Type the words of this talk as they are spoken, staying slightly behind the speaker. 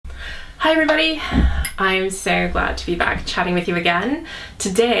Hi everybody! I'm so glad to be back chatting with you again.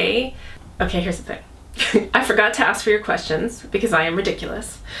 Today, okay, here's the thing. I forgot to ask for your questions because I am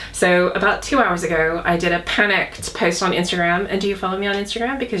ridiculous. So about 2 hours ago, I did a panicked post on Instagram, and do you follow me on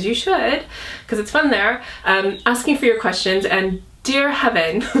Instagram? Because you should, because it's fun there, asking for your questions, and dear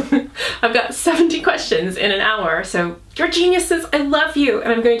heaven, I've got 70 questions in an hour, so you're geniuses, I love you,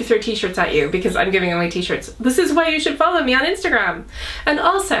 and I'm going to throw t-shirts at you because I'm giving away t-shirts. This is why you should follow me on Instagram. And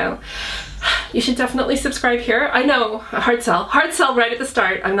also, you should definitely subscribe here. I know, a hard sell right at the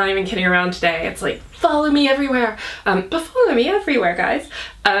start. I'm not even kidding around today. It's like, follow me everywhere. But follow me everywhere, guys.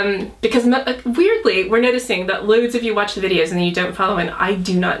 Because weirdly, we're noticing that loads of you watch the videos and then you don't follow, and I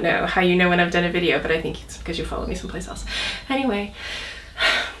do not know how you know when I've done a video, but I think it's because you follow me someplace else. Anyway,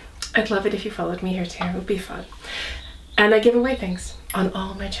 I'd love it if you followed me here too. It would be fun. And I give away things on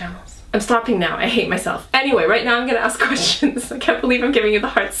all my channels. I'm stopping now. I hate myself. Anyway, right now I'm gonna ask questions. I can't believe I'm giving you the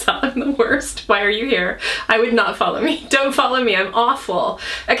hard sell. I'm the worst. Why are you here? I would not follow me. Don't follow me. I'm awful.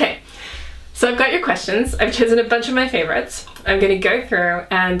 Okay, so I've got your questions. I've chosen a bunch of my favorites. I'm gonna go through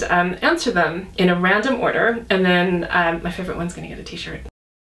and answer them in a random order, and then my favorite one's gonna get a t-shirt.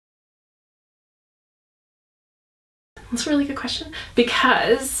 That's a really good question,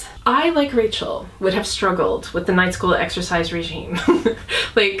 because I, like Rachel, would have struggled with the night school exercise regime.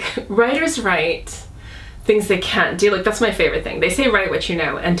 Like, writers write things they can't do. Like, that's my favorite thing. They say write what you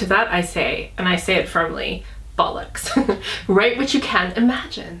know, and to that I say, and I say it firmly, bollocks. Write what you can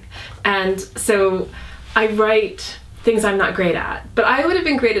imagine. And so I write things I'm not great at, but I would have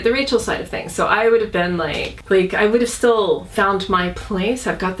been great at the Rachel side of things. So I would have been like I would have still found my place.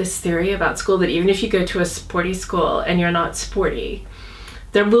 I've got this theory about school that even if you go to a sporty school and you're not sporty,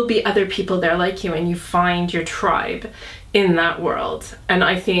 there will be other people there like you, and you find your tribe in that world. And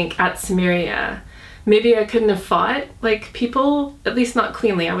I think at Samaria, maybe I couldn't have fought like people, at least not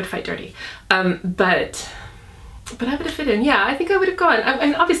cleanly. I would fight dirty, but I would have fit in. Yeah, I think I would have gone.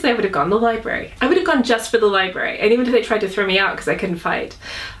 And obviously I would have gone the library. I would have gone just for the library. And even if they tried to throw me out because I couldn't fight,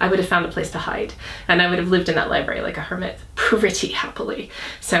 I would have found a place to hide. And I would have lived in that library like a hermit pretty happily.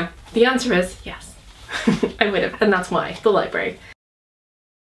 So the answer is yes. I would have. And that's why, the library.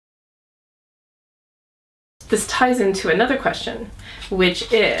 This ties into another question,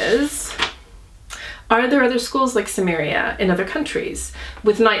 which is, are there other schools like Samaria in other countries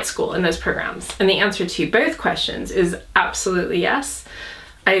with night school in those programs? And the answer to both questions is absolutely yes.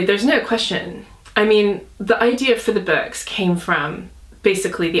 There's no question. I mean, the idea for the books came from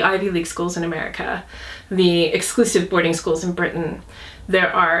basically the Ivy League schools in America, the exclusive boarding schools in Britain.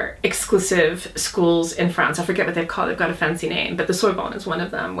 There are exclusive schools in France. I forget what they've called. They've got a fancy name, but the Sorbonne is one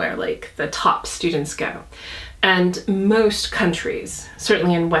of them where like the top students go. And most countries,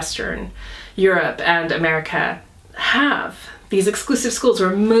 certainly in Western Europe and America, have these exclusive schools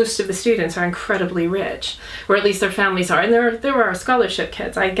where most of the students are incredibly rich, or at least their families are. And there are scholarship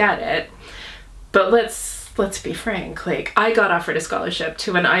kids, I get it. But let's be frank, like, I got offered a scholarship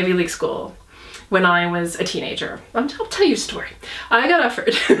to an Ivy League school when I was a teenager. I'll tell you a story. I got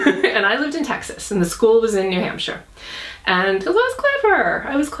offered, and I lived in Texas, and the school was in New Hampshire. And I was clever.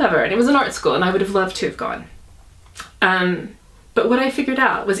 I was clever, and it was an art school, and I would have loved to have gone. But what I figured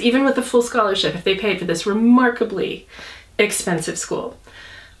out was, even with a full scholarship, if they paid for this remarkably expensive school,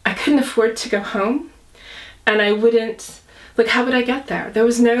 I couldn't afford to go home, and I wouldn't, like, how would I get there? There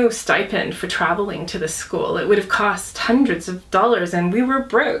was no stipend for traveling to this school. It would have cost hundreds of dollars, and we were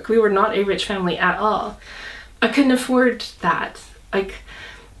broke. We were not a rich family at all. I couldn't afford that. Like,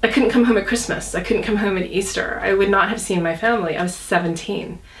 I couldn't come home at Christmas. I couldn't come home at Easter. I would not have seen my family. I was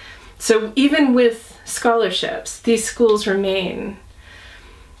 17. So even with scholarships, these schools remain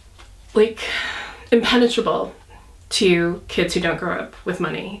like impenetrable to kids who don't grow up with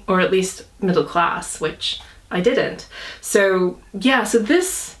money, or at least middle class, which I didn't. So yeah, so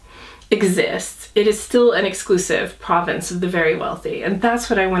this exists. It is still an exclusive province of the very wealthy, and that's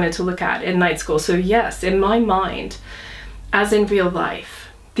what I wanted to look at in night school. So yes, in my mind, as in real life,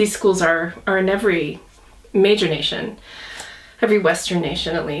 these schools are in every major nation, every Western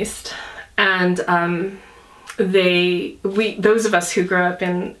nation at least. And those of us who grow up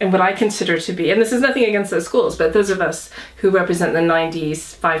in what I consider to be, and this is nothing against those schools, but those of us who represent the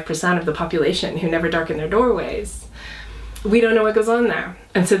 95% of the population who never darken their doorways, we don't know what goes on there.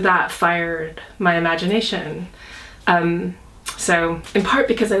 And so that fired my imagination. So in part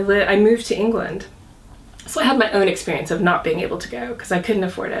because I moved to England, so I had my own experience of not being able to go because I couldn't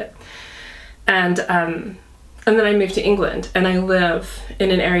afford it. And then I moved to England, and I live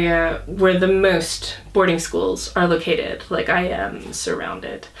in an area where the most boarding schools are located. Like, I am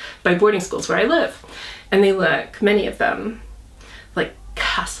surrounded by boarding schools where I live. And they look, many of them, like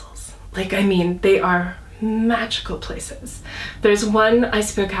castles. Like, I mean, they are magical places. There's one I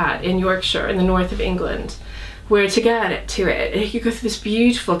spoke at in Yorkshire in the north of England, where to get to it, you go through this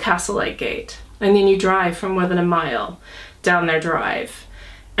beautiful castle-like gate, and then you drive for more than a mile down their drive,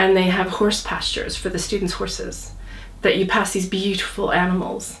 and they have horse pastures for the students' horses, that you pass these beautiful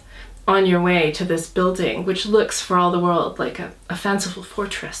animals on your way to this building, which looks for all the world like a fanciful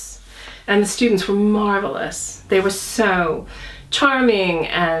fortress. And the students were marvelous. They were so charming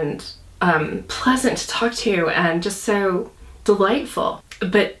and pleasant to talk to and just so delightful.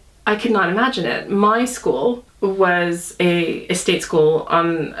 But I could not imagine it. My school was a state school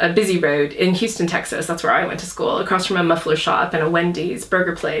on a busy road in Houston, Texas. That's where I went to school, across from a muffler shop and a Wendy's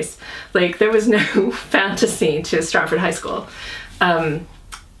burger place. Like, there was no fantasy to Stratford High School.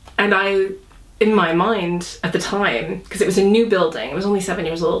 And I, in my mind at the time, because it was a new building, I was only 7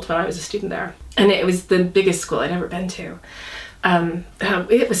 years old when I was a student there, and it was the biggest school I'd ever been to.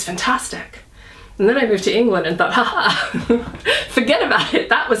 It was fantastic. And then I moved to England and thought, haha, forget about it.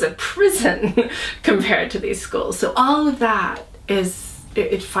 That was a prison compared to these schools. So all of that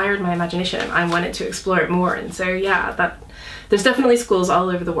it fired my imagination. I wanted to explore it more. And so yeah, there's definitely schools all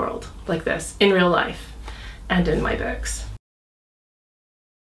over the world like this, in real life and in my books.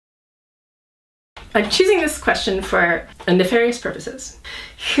 I'm choosing this question for nefarious purposes.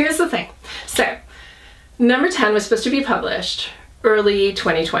 Here's the thing. So, number 10 was supposed to be published early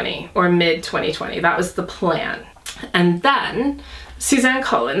 2020 or mid 2020. That was the plan. And then Suzanne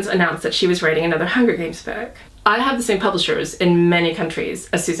Collins announced that she was writing another Hunger Games book. I have the same publishers in many countries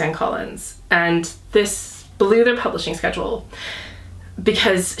as Suzanne Collins, and this blew their publishing schedule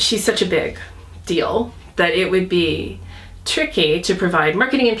because she's such a big deal that it would be tricky to provide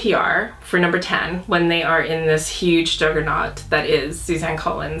marketing and PR for number 10 when they are in this huge juggernaut that is Suzanne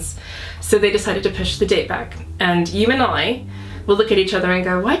Collins. So they decided to push the date back. And you and I will look at each other and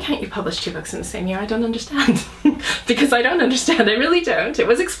go, why can't you publish 2 books in the same year? I don't understand. Because I don't understand. I really don't. It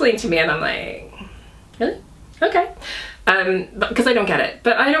was explained to me and I'm like, really? Okay. Because I don't get it.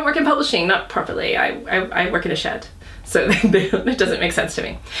 But I don't work in publishing, not properly. I work in a shed. So it doesn't make sense to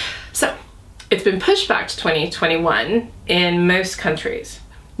me. So it's been pushed back to 2021 in most countries.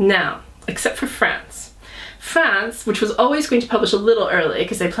 Now, except for France. France, which was always going to publish a little early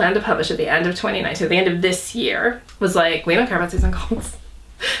because they planned to publish at the end of 2019, so at the end of this year, was like, we don't care about Suzanne Collins.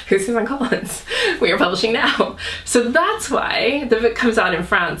 Who's Suzanne Collins? We are publishing now. So that's why the book comes out in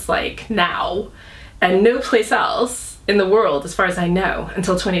France like now, and no place else in the world, as far as I know,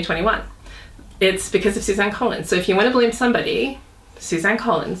 until 2021. It's because of Suzanne Collins. So if you want to blame somebody, Suzanne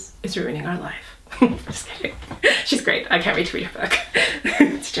Collins is ruining our life. Just kidding. She's great. I can't wait to read her book.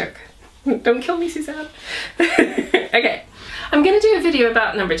 It's a joke. Don't kill me, Suzanne. Okay, I'm gonna do a video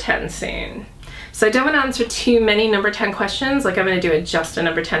about number 10 soon. So I don't want to answer too many number 10 questions. Like, I'm gonna do just a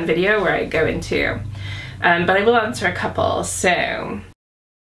number 10 video where I go into, but I will answer a couple. So,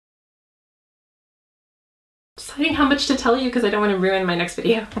 deciding how much to tell you because I don't want to ruin my next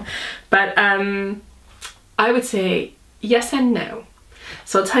video. But I would say yes and no.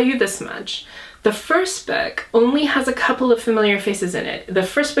 So I'll tell you this much. The first book only has a couple of familiar faces in it. The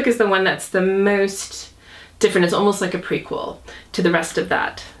first book is the one that's the most different. It's almost like a prequel to the rest of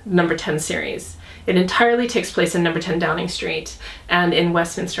that number 10 series. It entirely takes place in number 10 Downing Street and in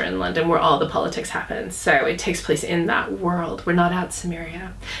Westminster in London, where all the politics happens. So it takes place in that world. We're not at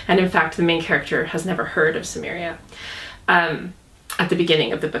Cimmeria. And in fact, the main character has never heard of Cimmeria, at the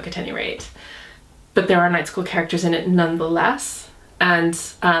beginning of the book at any rate. But there are night school characters in it nonetheless. And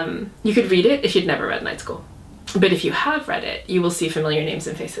you could read it if you'd never read Night School. But if you have read it, you will see familiar names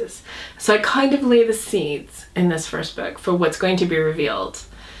and faces. So I kind of lay the seeds in this first book for what's going to be revealed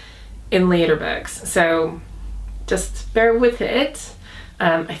in later books. So just bear with it.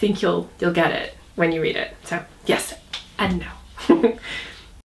 I think you'll get it when you read it. So yes and no.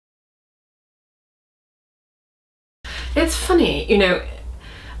 It's funny, you know,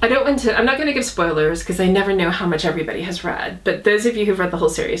 I'm not going to give spoilers because I never know how much everybody has read, but those of you who've read the whole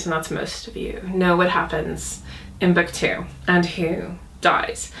series, and that's most of you, know what happens in book 2 and who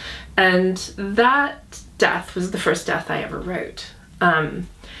dies. And that death was the first death I ever wrote. And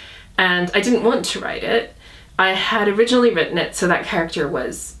I didn't want to write it. I had originally written it so that character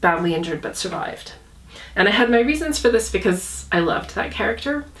was badly injured but survived. And I had my reasons for this because I loved that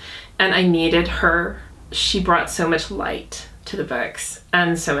character and I needed her. She brought so much light to the books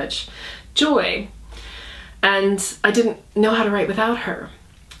and so much joy, and I didn't know how to write without her.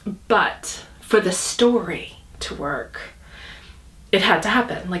 But for the story to work, it had to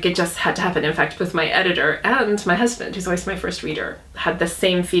happen. Like, it just had to happen. In fact, both my editor and my husband, who's always my first reader, had the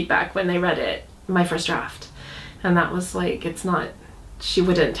same feedback when they read it, my first draft, and that was like, it's not she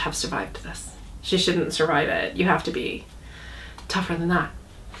wouldn't have survived this. She shouldn't survive it. You have to be tougher than that.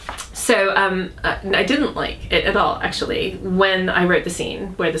 So I didn't like it at all, actually. When I wrote the scene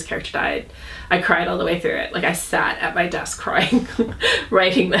where this character died, I cried all the way through it. Like, I sat at my desk crying,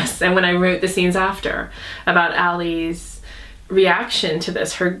 writing this. And when I wrote the scenes after about Allie's reaction to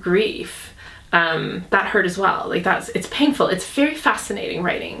this, her grief, that hurt as well. Like, it's painful. It's very fascinating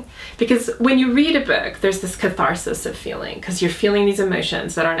writing, because when you read a book, there's this catharsis of feeling, because you're feeling these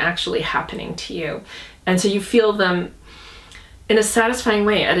emotions that aren't actually happening to you. And so you feel them in a satisfying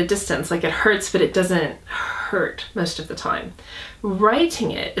way at a distance. Like, it hurts, but it doesn't hurt most of the time.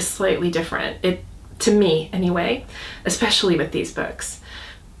 Writing it is slightly different, to me anyway, especially with these books.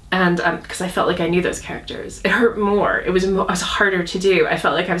 And because I felt like I knew those characters. It hurt more. It was harder to do. I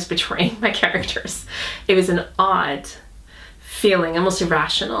felt like I was betraying my characters. It was an odd feeling, almost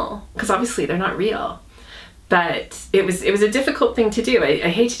irrational, because obviously they're not real. But it was a difficult thing to do. I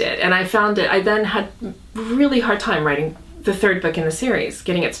hated it, and I found it. I then had a really hard time writing the third book in the series,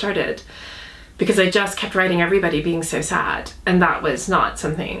 getting it started, because I just kept writing everybody being so sad, and that was not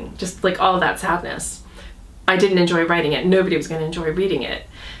something, just like all that sadness. I didn't enjoy writing it. Nobody was going to enjoy reading it.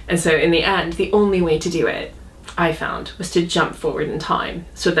 And so in the end, the only way to do it, I found, was to jump forward in time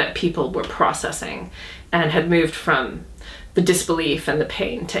so that people were processing and had moved from the disbelief and the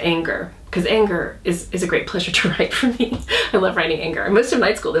pain to anger, because anger is a great pleasure to write for me. I love writing anger. Most of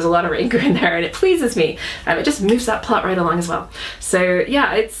Night School, there's a lot of anger in there, and it pleases me. It just moves that plot right along as well. So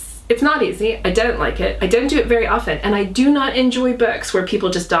yeah, it's not easy. I don't like it. I don't do it very often, and I do not enjoy books where people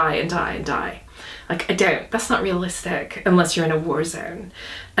just die and die and die. Like, I don't. That's not realistic unless you're in a war zone.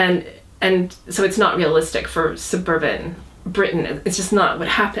 And so it's not realistic for suburban Britain. It's just not what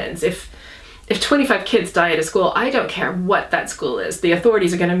happens. If 25 kids die at a school, I don't care what that school is. The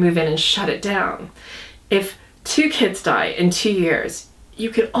authorities are going to move in and shut it down. If 2 kids die in 2 years,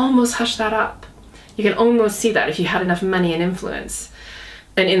 you could almost hush that up. You can almost see that if you had enough money and influence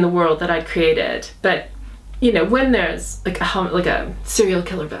and in the world that I'd created. But, you know, when there's like a serial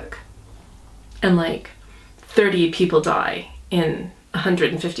killer book and like 30 people die in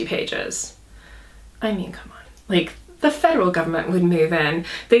 150 pages, I mean, come on. Like, the federal government would move in.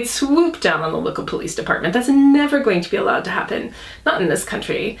 They'd swoop down on the local police department. That's never going to be allowed to happen. Not in this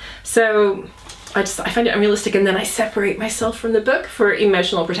country. So I find it unrealistic, and then I separate myself from the book for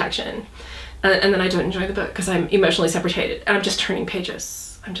emotional protection. And then I don't enjoy the book because I'm emotionally separated. And I'm just turning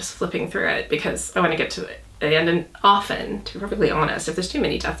pages. I'm just flipping through it because I want to get to the end. And often, to be perfectly honest, if there's too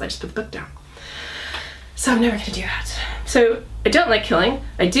many deaths, I just put the book down. So I'm never going to do that. So I don't like killing.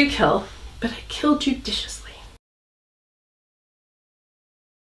 I do kill, but I kill judiciously.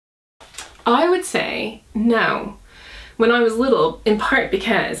 I would say no. When I was little, in part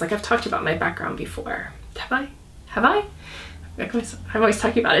because, like, I've talked about my background before. Have I? Have I? I'm always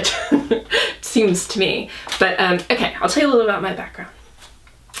talking about it, it seems to me. But okay, I'll tell you a little about my background.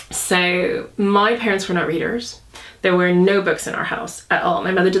 So my parents were not readers. There were no books in our house at all.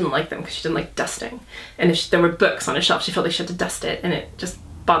 My mother didn't like them because she didn't like dusting. And if there were books on a shelf, she felt like she had to dust it, and it just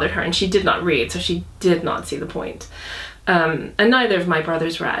bothered her. And she did not read, so she did not see the point. And neither of my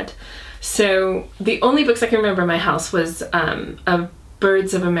brothers read. So the only books I can remember in my house was a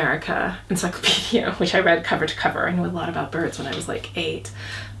Birds of America encyclopedia, which I read cover to cover. I knew a lot about birds when I was like 8.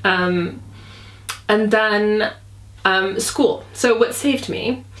 And then school. So what saved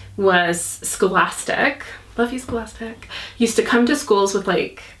me was Scholastic. Love you, Scholastic. Used to come to schools with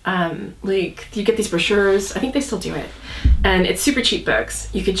like you get these brochures. I think they still do it. And it's super cheap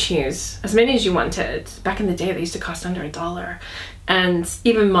books. You could choose as many as you wanted. Back in the day, they used to cost under $1. And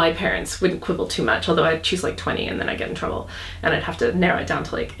even my parents wouldn't quibble too much, although I'd choose like 20 and then I'd get in trouble and I'd have to narrow it down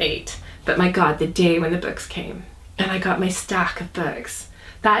to like 8. But my God, the day when the books came and I got my stack of books,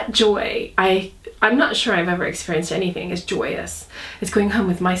 that joy, I'm not sure I've ever experienced anything as joyous as going home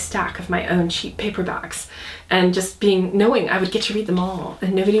with my stack of my own cheap paperbacks and just knowing I would get to read them all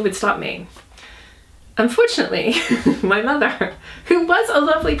and nobody would stop me. Unfortunately, my mother, who was a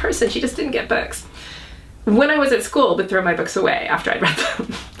lovely person, she just didn't get books. When I was at school, would throw my books away after I'd read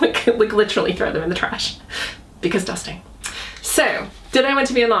them. like literally throw them in the trash because dusting. So, did I want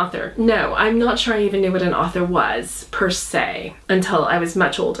to be an author? No, I'm not sure I even knew what an author was, per se, until I was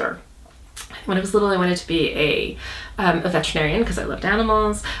much older. When I was little, I wanted to be a veterinarian because I loved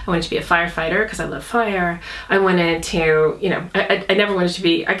animals. I wanted to be a firefighter because I love fire. I wanted to, you know, I never wanted to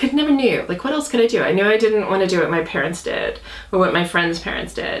be, never knew, like, what else could I do? I knew I didn't want to do what my parents did or what my friends'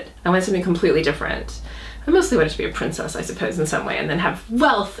 parents did. I wanted something completely different. I mostly wanted to be a princess, I suppose, in some way, and then have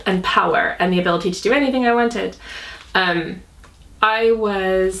wealth and power and the ability to do anything I wanted. I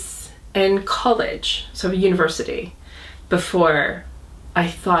was in college, so university, before I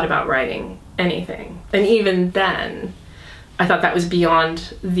thought about writing anything. And even then, I thought that was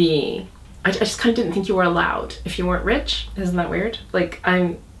beyond the... I just kind of didn't think you were allowed if you weren't rich. Isn't that weird? Like,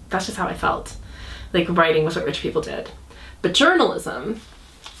 that's just how I felt. Like, writing was what rich people did. But journalism,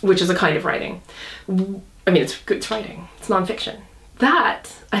 which is a kind of writing, I mean, it's writing. It's nonfiction.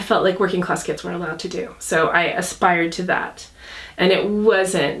 That, I felt like working class kids weren't allowed to do. So I aspired to that. And it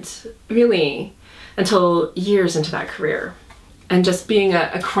wasn't really until years into that career. And just being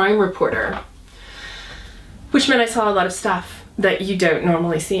a crime reporter, which meant I saw a lot of stuff that you don't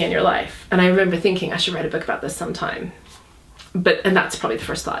normally see in your life. And I remember thinking I should write a book about this sometime. And that's probably the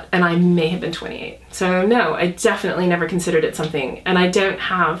first thought. And I may have been 28. So no, I definitely never considered it something. And I don't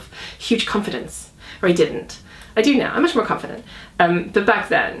have huge confidence, or I didn't. I do now, I'm much more confident. But back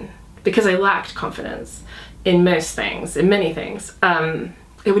then, because I lacked confidence in most things, in many things,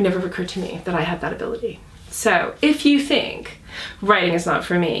 it would never have occurred to me that I had that ability. So if you think writing is not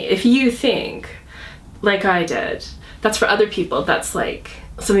for me, if you think, like I did, that's for other people, that's like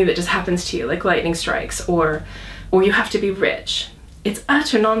something that just happens to you, like lightning strikes, or you have to be rich, it's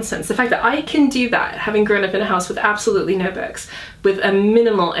utter nonsense. The fact that I can do that, having grown up in a house with absolutely no books, with a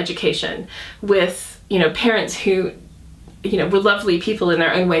minimal education, with, you know, parents who, you know, were lovely people in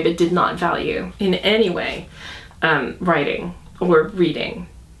their own way but did not value in any way writing or reading.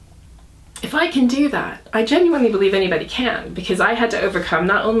 If I can do that, I genuinely believe anybody can, because I had to overcome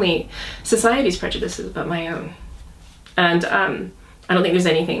not only society's prejudices but my own. And I don't think there's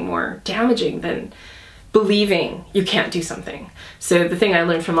anything more damaging than believing you can't do something. So the thing I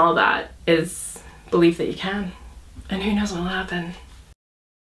learned from all that is believe that you can, and who knows what will happen.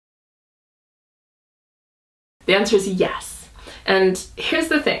 The answer is yes. And here's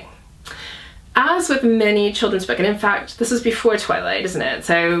the thing. As with many children's books, and in fact, this was before Twilight, isn't it?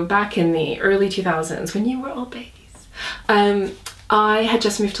 So back in the early 2000s, when you were all babies, I had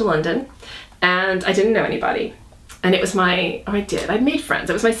just moved to London, and I didn't know anybody. And it was I'd made friends.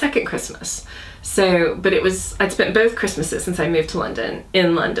 It was my second Christmas. So, but I'd spent both Christmases since I moved to London,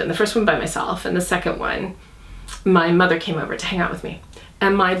 in London. The first one by myself, and the second one, my mother came over to hang out with me.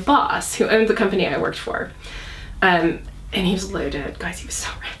 And my boss, who owned the company I worked for, and he was loaded, guys, he was so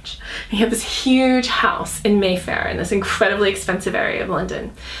rich. He had this huge house in Mayfair in this incredibly expensive area of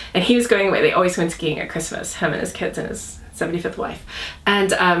London. And he was going away. They always went skiing at Christmas, him and his kids and his 75th wife.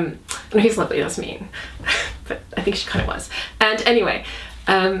 And he's lovely, that's mean. But I think she kind of was. And anyway,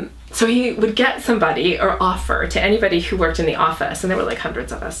 so he would get somebody or offer to anybody who worked in the office, and there were like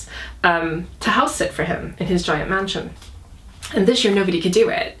hundreds of us, to house sit for him in his giant mansion. And this year nobody could do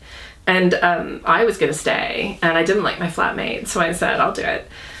it. And I was gonna stay, and I didn't like my flatmate, so I said, I'll do it.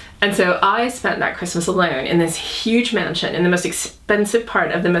 And so I spent that Christmas alone in this huge mansion in the most expensive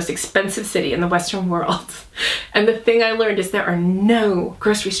part of the most expensive city in the Western world. And the thing I learned is there are no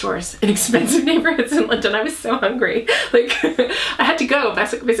grocery stores in expensive neighborhoods in London. I was so hungry. Like, I had to go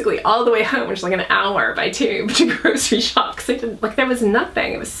basically all the way home, which is like an hour by tube, to grocery shop, because there was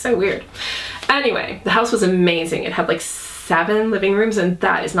nothing. It was so weird. Anyway, the house was amazing. It had like 7 living rooms, and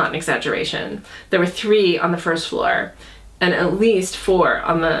that is not an exaggeration. There were 3 on the first floor, and at least 4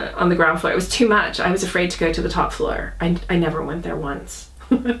 on the ground floor. It was too much. I was afraid to go to the top floor. I never went there once.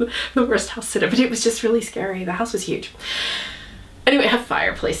 The worst house sitter, but it was just really scary. The house was huge. Anyway, it had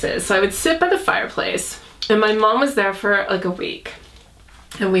fireplaces, so I would sit by the fireplace, and my mom was there for like a week,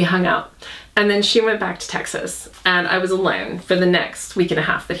 and we hung out. And then she went back to Texas, and I was alone for the next week and a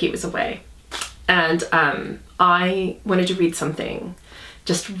half that he was away. And I wanted to read something,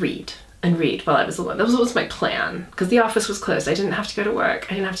 just read and read while I was alone. That was my plan, because the office was closed. I didn't have to go to work.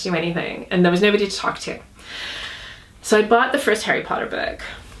 I didn't have to do anything, and there was nobody to talk to. So I bought the first Harry Potter book,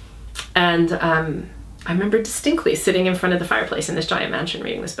 and I remember distinctly sitting in front of the fireplace in this giant mansion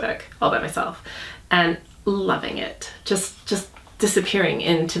reading this book all by myself and loving it, just disappearing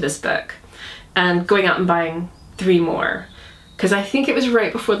into this book and going out and buying 3 more. Because I think it was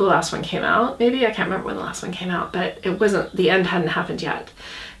right before the last one came out. Maybe, I can't remember when the last one came out, but it wasn't, the end hadn't happened yet.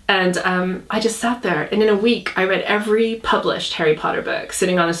 And I just sat there, and in a week I read every published Harry Potter book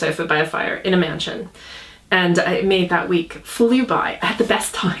sitting on a sofa by a fire in a mansion. And it made that week flew by. I had the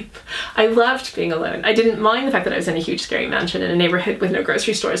best time. I loved being alone. I didn't mind the fact that I was in a huge scary mansion in a neighborhood with no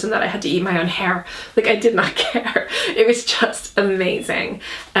grocery stores and that I had to eat my own hair. Like, I did not care. It was just amazing.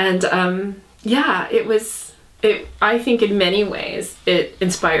 And yeah, I think in many ways it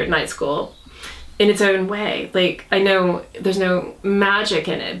inspired night school in its own way. Like, I know there's no magic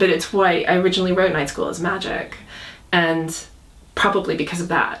in it, but it's why I originally wrote night school as magic. And probably because of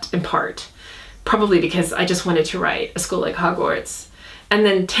that, in part. Probably because I just wanted to write a school like Hogwarts, and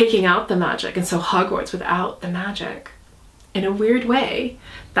then taking out the magic, and so Hogwarts without the magic in a weird way,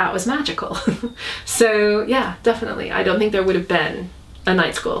 that was magical. So yeah, definitely. I don't think there would have been a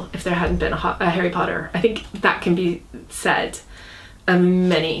night school if there hadn't been a Harry Potter. I think that can be said of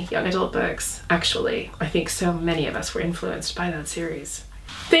many young adult books, actually. I think so many of us were influenced by that series.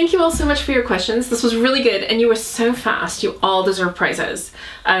 Thank you all so much for your questions. This was really good and you were so fast. You all deserve prizes.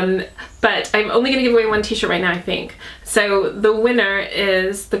 But I'm only gonna give away one t-shirt right now, I think. So the winner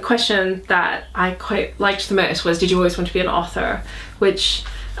is, the question that I quite liked the most was, did you always want to be an author? Which,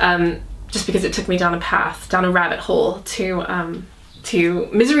 just because it took me down a path, down a rabbit hole to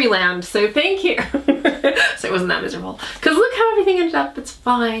misery land, so thank you. So it wasn't that miserable, because look how everything ended up. It's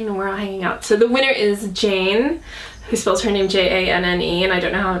fine, we're all hanging out. So the winner is Jane, who spells her name J-A-N-N-E, and I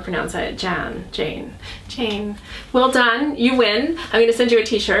don't know how to pronounce it. Jane. Well done, you win. I'm gonna send you a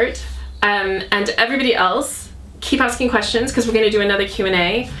t-shirt. And everybody else, keep asking questions, because we're gonna do another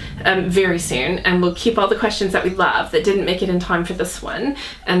Q&A very soon, and we'll keep all the questions that we love that didn't make it in time for this one,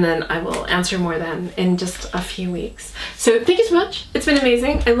 and then I will answer more then in just a few weeks. So thank you so much. It's been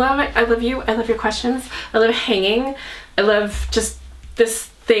amazing. I love it. I love you. I love your questions. I love hanging. I love just this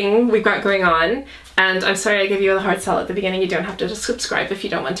thing we've got going on. And I'm sorry I gave you a hard sell at the beginning. You don't have to just subscribe if you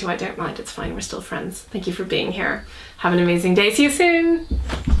don't want to. I don't mind. It's fine. We're still friends. Thank you for being here. Have an amazing day. See you soon.